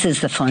not. This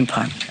is the fun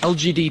part.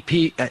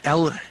 LGDP,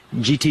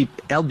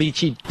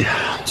 LBG.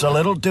 It's a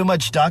little too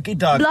much talky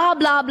talk. Blah,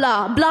 blah,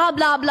 blah. Blah,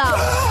 blah,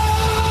 blah.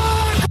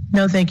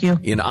 No, thank you.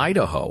 In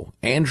Idaho,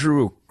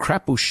 Andrew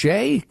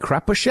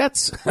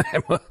Crapuchet's?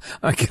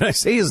 Can I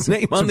say his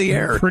name on the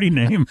air? Pretty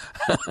name.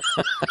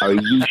 Are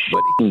you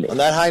shitting me? On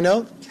that high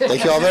note,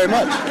 thank you all very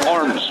much.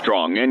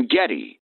 Armstrong and Getty.